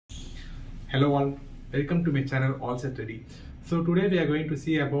Hello all, welcome to my channel All Set Ready. So today we are going to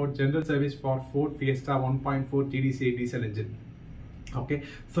see about general service for Ford Fiesta 1.4 TDCI diesel engine. Okay,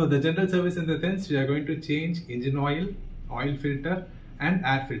 so the general service in the sense we are going to change engine oil filter and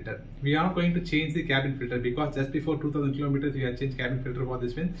air filter. We are going to change the cabin filter because just before 2000 kilometers we have changed cabin filter for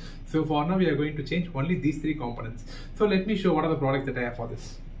this one. So for now we are going to change only these three components. So let me show what are the products that I have for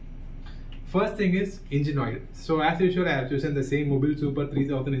this. First thing is engine oil. So as usual I have chosen the same Mobile Super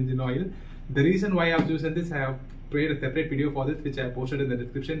 3000 engine oil. The reason why I have chosen this, I have created a separate video for this which I have posted in the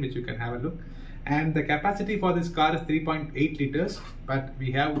description, which you can have a look. And the capacity for this car is 3.8 liters, but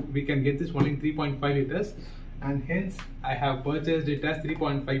we can get this one in 3.5 liters, and hence I have purchased it as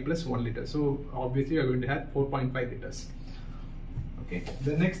 3.5 plus 1 liter. So obviously we are going to have 4.5 liters. Okay.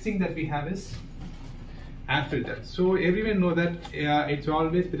 The next thing that we have is air filter. So everyone know that it's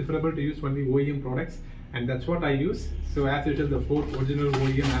always preferable to use only OEM products, and that's what I use. So as usual, the Ford original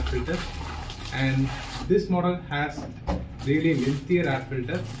OEM air filter, and this model has really lengthier air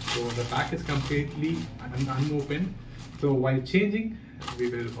filter. So the pack is completely unopened. So while changing, we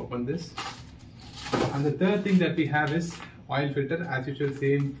will open this. And the third thing that we have is oil filter. As usual,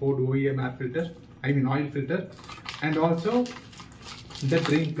 same Ford OEM air filter. Oil filter, and also the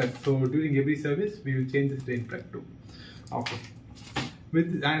drain plug. So during every service we will change this drain plug too. Okay.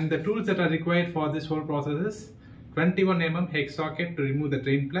 And the tools that are required for this whole process is 21 mm hex socket to remove the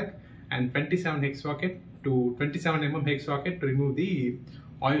drain plug, and 27 hex socket to 27 mm hex socket to remove the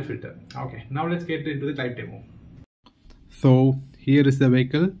oil filter. Okay, now let's get into the live demo. So here is the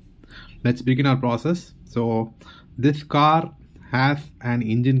vehicle. Let's begin our process. So this car has an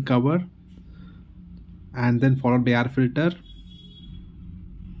engine cover, and then followed by air filter,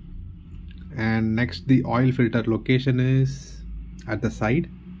 and next the oil filter location is at the side.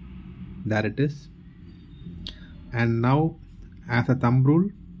 There it is. And now, as a thumb rule,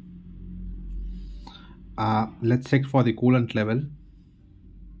 let's check for the coolant level.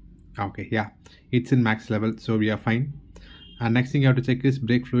 Okay, yeah, it's in max level, so we are fine. And next thing you have to check is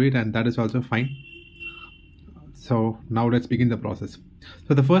brake fluid, and that is also fine. So now let's begin the process.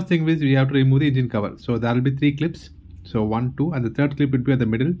 So the first thing is we have to remove the engine cover. So there will be 3 clips. So 1, 2, and the third clip would be at the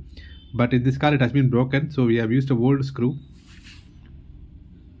middle. But in this car it has been broken, so we have used a old screw.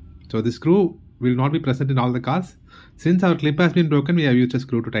 So the screw will not be present in all the cars. Since our clip has been broken, we have used a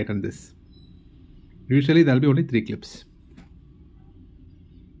screw to tighten this. Usually there will be only 3 clips.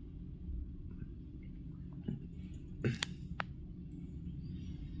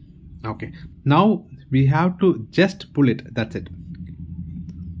 Okay, now we have to just pull it, that's it.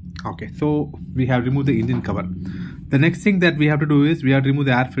 Okay, so we have removed the engine cover. The next thing that we have to do is we have to remove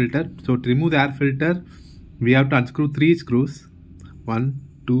the air filter. So to remove the air filter, we have to unscrew 3 screws. 1,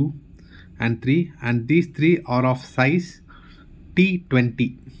 2 and 3, and these 3 are of size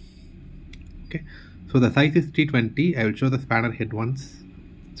T20. Okay, so the size is T20. I will show the spanner head once.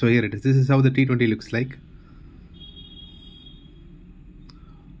 So here it is. This is how the T20 looks like.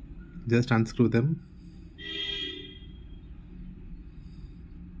 Just unscrew them.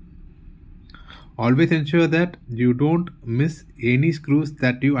 Always ensure that you don't miss any screws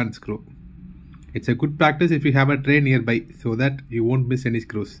that you unscrew. It's a good practice if you have a tray nearby, so that you won't miss any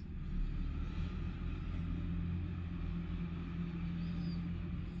screws.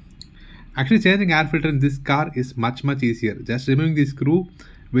 Actually, changing air filter in this car is much easier. Just removing the screw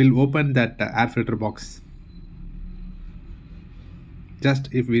will open that air filter box. Just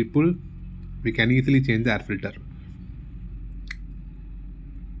if we pull, we can easily change the air filter.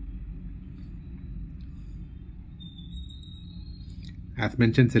 As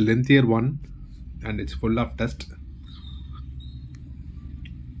mentioned, it's a lengthier one and it's full of dust.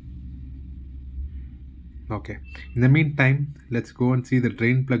 Okay, in the meantime, let's go and see the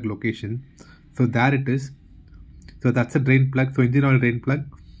drain plug location. So there it is. So that's a drain plug, so engine oil drain plug.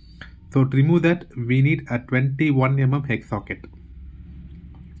 So to remove that, we need a 21 mm hex socket.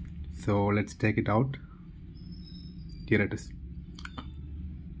 So let's take it out. Here it is.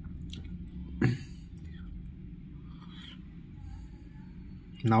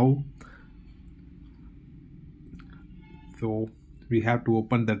 Now, so we have to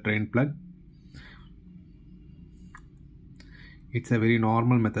open the drain plug. It's a very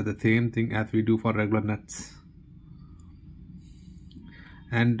normal method, the same thing as we do for regular nuts.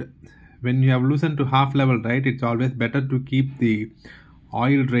 And when you have loosened to half level, right, it's always better to keep the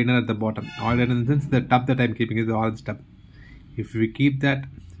oil drainer at the bottom. Oil drainer, in the sense, the tub that I'm keeping is the orange tub. If we keep that,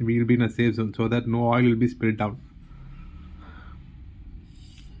 we will be in a safe zone, so that no oil will be spilled down.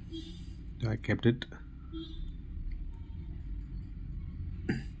 So I kept it.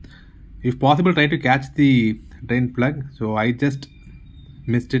 If possible, try to catch the drain plug. So I just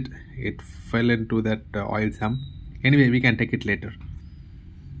missed it. It fell into that oil sump. Anyway, we can take it later.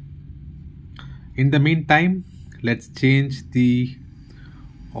 In the meantime, let's change the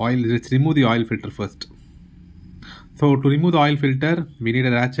oil. Let's remove the oil filter first. So to remove the oil filter, we need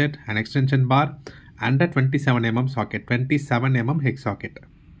a ratchet, an extension bar, and a 27 mm socket, 27 mm hex socket.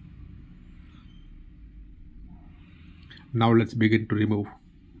 Now let's begin to remove.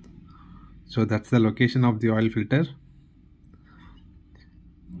 So that's the location of the oil filter.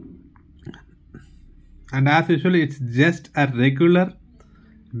 And as usual, it's just a regular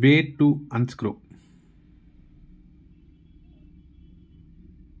way to unscrew.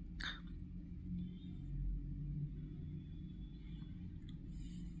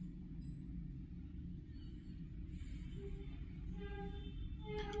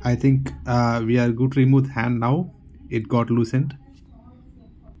 I think we are good to remove the hand now. It got loosened.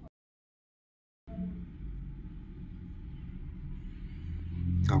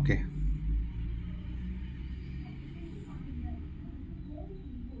 Okay.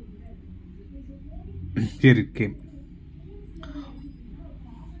 Here it came.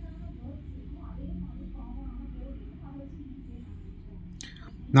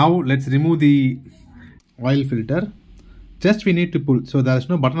 Now let's remove the oil filter. Just we need to pull. So there is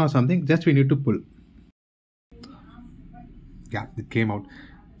no button or something. Just we need to pull. Yeah, it came out.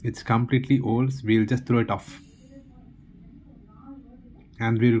 It's completely old. We'll just throw it off.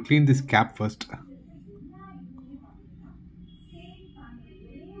 And we will clean this cap first.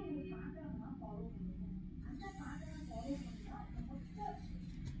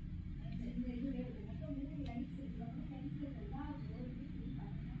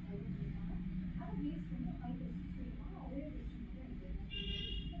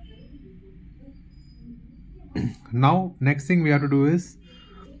 Now next thing we have to do is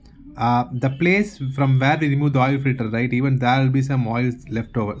the place from where we remove the oil filter, right? Even there will be some oil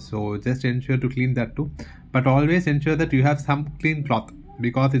left over, so just ensure to clean that too. But always ensure that you have some clean cloth,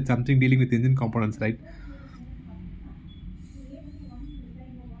 because it's something dealing with engine components, right?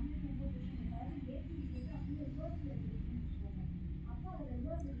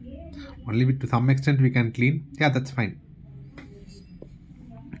 Only to some extent we can clean. Yeah, that's fine.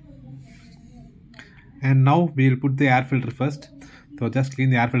 And now we will put the air filter first. So just clean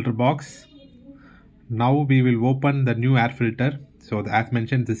the air filter box. Now we will open the new air filter. So as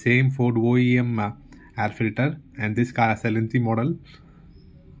mentioned, the same Ford OEM air filter, and this car has a lengthy model.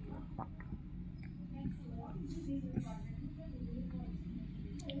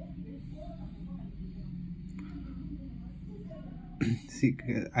 See,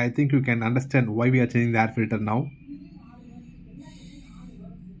 I think you can understand why we are changing the air filter now.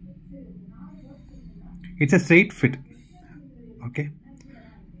 It's a straight fit. Okay,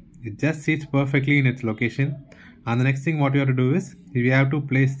 it just sits perfectly in its location. And the next thing what you have to do is we have to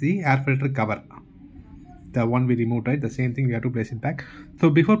place the air filter cover, the one we removed, right? The same thing we have to place it back.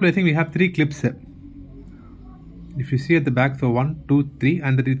 So before placing, we have 3 clips. If you see at the back, so 1, 2, 3,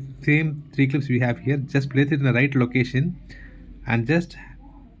 and the same 3 clips we have here. Just place it in the right location and just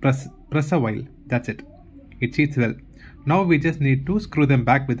press a while. That's it. It sits well. Now we just need to screw them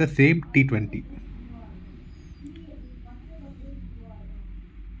back with the same T20.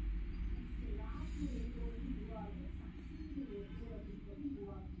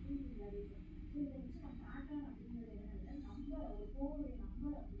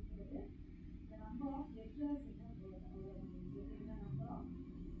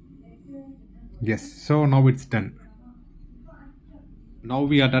 Yes, so now it's done. Now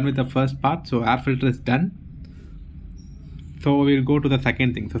we are done with the first part. So air filter is done. So we'll go to the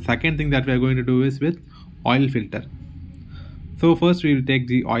second thing. So second thing that we are going to do is with oil filter. So first we will take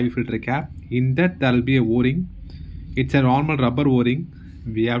the oil filter cap. In that there will be a o-ring. It's a normal rubber o-ring.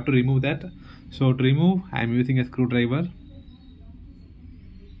 We have to remove that. So to remove, I am using a screwdriver.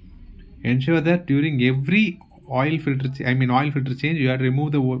 Ensure that during every oil filter change, you have to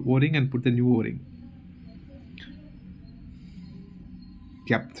remove the o-ring and put the new o-ring.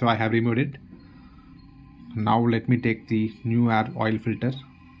 Yep, so I have removed it. Now let me take the new oil filter,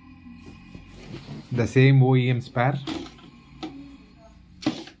 the same OEM spare.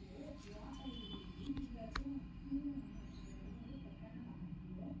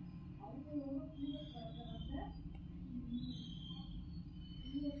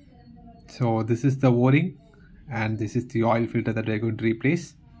 So this is the o-ring and this is the oil filter that we are going to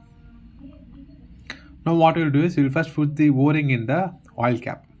replace. Now what we will do is we will first put the o-ring in the oil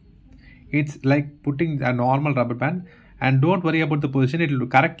cap. It's like putting a normal rubber band, and don't worry about the position. It will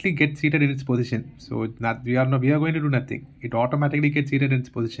correctly get seated in its position. So it's not, we are going to do nothing. It automatically gets seated in its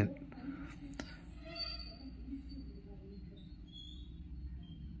position.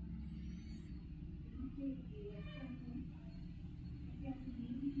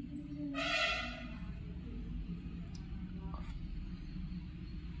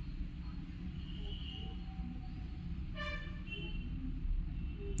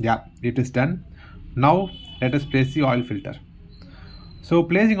 Yeah, it is done. Now let us place the oil filter. So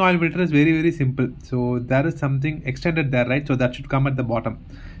placing oil filter is very simple. So there is something extended there, right? So that should come at the bottom,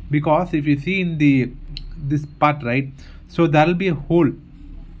 because if you see in the this part, right, so there will be a hole.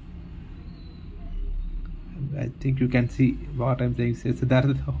 I think you can see what I'm saying. So there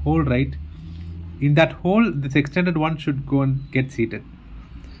is a hole, right? In that hole, this extended one should go and get seated.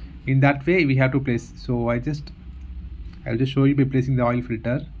 In that way we have to place. So I'll just show you by placing the oil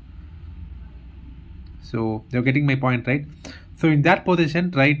filter. So you're getting my point, right? So in that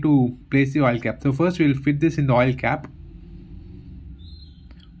position, try to place the oil cap. So first we will fit this in the oil cap.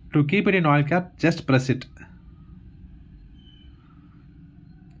 To keep it in oil cap, just press it.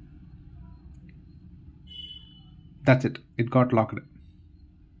 That's it. It got locked.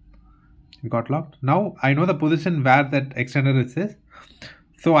 It got locked. Now I know the position where that extender is.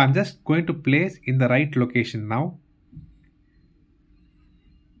 So I'm just going to place in the right location now.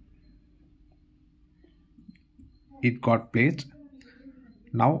 It got placed.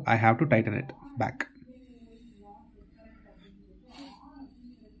 Now I have to tighten it back.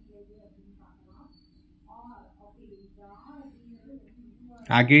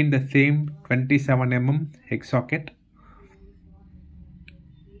 Again the same 27 mm hex socket.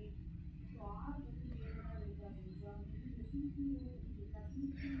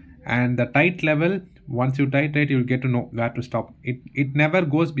 And the tight level, once you tighten it, you'll get to know where to stop. It never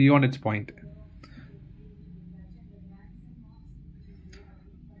goes beyond its point.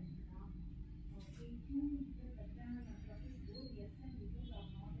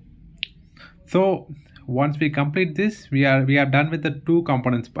 So once we complete this, we are done with the two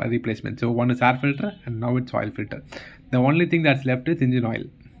components by replacement. So one is air filter and now it's oil filter. The only thing that's left is engine oil.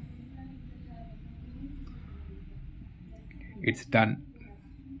 It's done.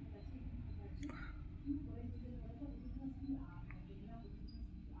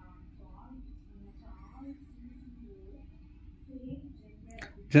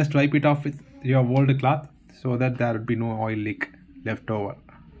 Just wipe it off with your old cloth so that there would be no oil leak left over.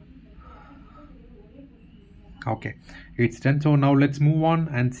 Okay, it's done. So now let's move on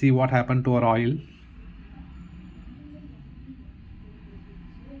and see what happened to our oil.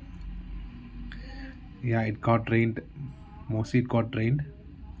 Yeah, it got drained. Mostly it got drained.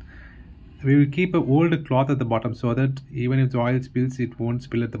 We will keep an old cloth at the bottom so that even if the oil spills, it won't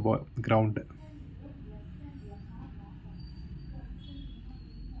spill at the ground.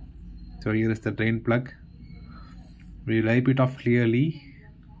 So here is the drain plug. We wipe it off clearly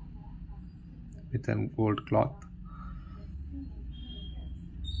with an old cloth.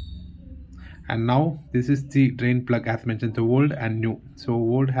 And now this is the drain plug as mentioned, so old and new. So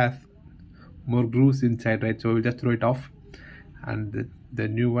old has more grooves inside, right? So we'll just throw it off, and the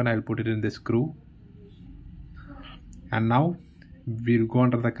new one I'll put it in the screw. And now we'll go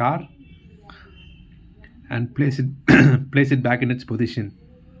under the car and place it place it back in its position.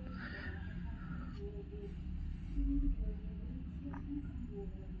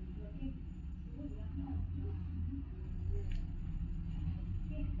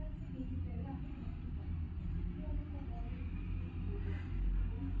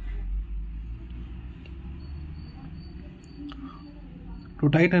 To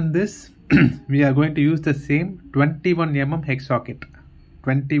tighten this, we are going to use the same 21 mm hex socket.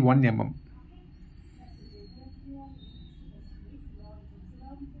 21 mm.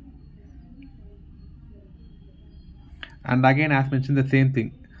 And again, as mentioned, the same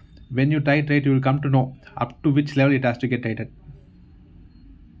thing. When you titrate, you will come to know up to which level it has to get tightened.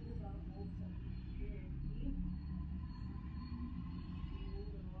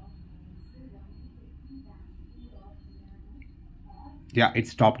 Yeah, it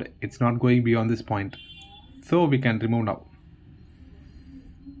stopped. It's not going beyond this point. So we can remove now.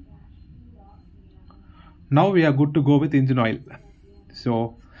 Now we are good to go with engine oil.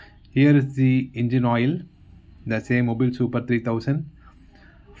 So here is the engine oil, the same Mobile Super 3000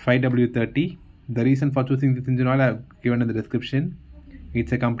 5W30. The reason for choosing this engine oil I have given in the description.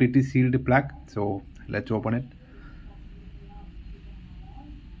 It's a completely sealed plug. So let's open it.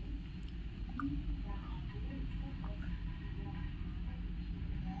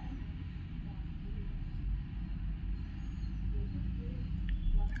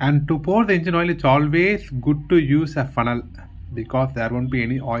 And to pour the engine oil, it's always good to use a funnel because there won't be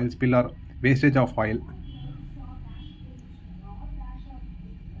any oil spill or wastage of oil.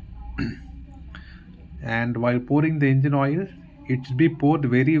 And while pouring the engine oil, it should be poured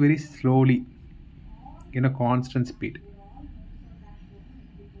very slowly. in a constant speed.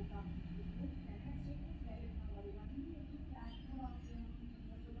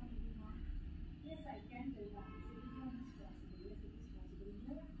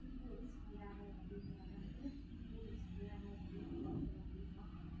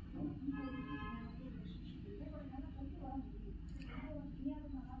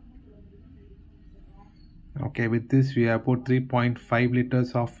 Okay, with this we have put 3.5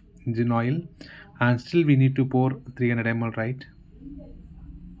 liters of engine oil, and still we need to pour 300 ml, right?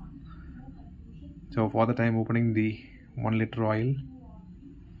 So for that I'm opening the 1 liter oil.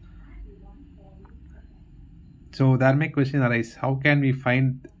 So there may question arise, how can we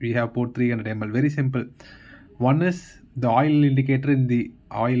find we have poured 300 ml? Very simple. One is the oil indicator in the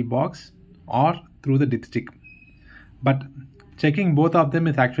oil box or through the dipstick. But checking both of them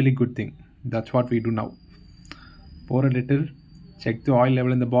is actually a good thing. That's what we do now. Pour a little, check the oil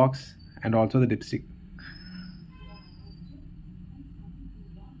level in the box and also the dipstick.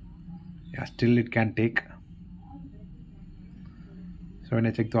 Yeah, still it can take. So when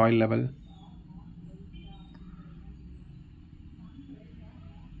I check the oil level,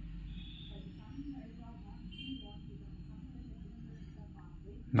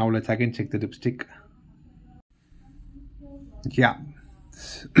 now let's again check the dipstick. Yeah.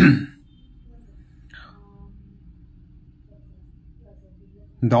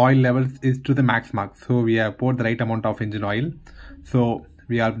 The oil level is to the max mark. So we have poured the right amount of engine oil. So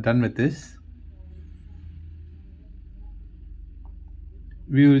we are done with this.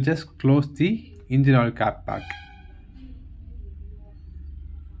 We will just close the engine oil cap back.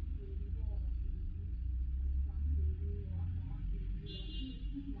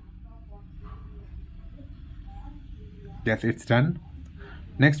 Yes, it's done.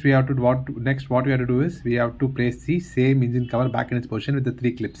 Next we have to what we have to do is we have to place the same engine cover back in its position with the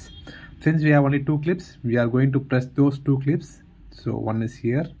 3 clips. Since we have only 2 clips, we are going to press those 2 clips. So one is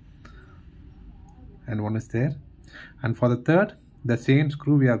here and one is there, and for the third, the same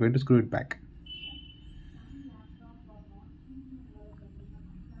screw we are going to screw it back.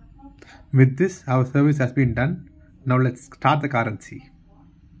 With this, our service has been done. Now let's start the car and see.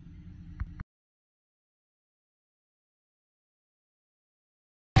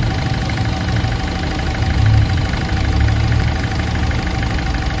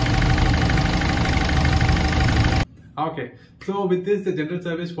 Okay, so with this, the general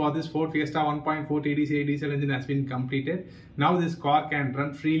service for this Ford Fiesta 1.4 TDCI diesel engine has been completed. Now this car can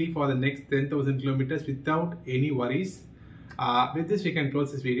run freely for the next 10,000 kilometers without any worries. With this, we can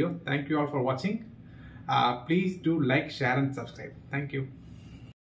close this video. Thank you all for watching. Please do like, share and subscribe. Thank you.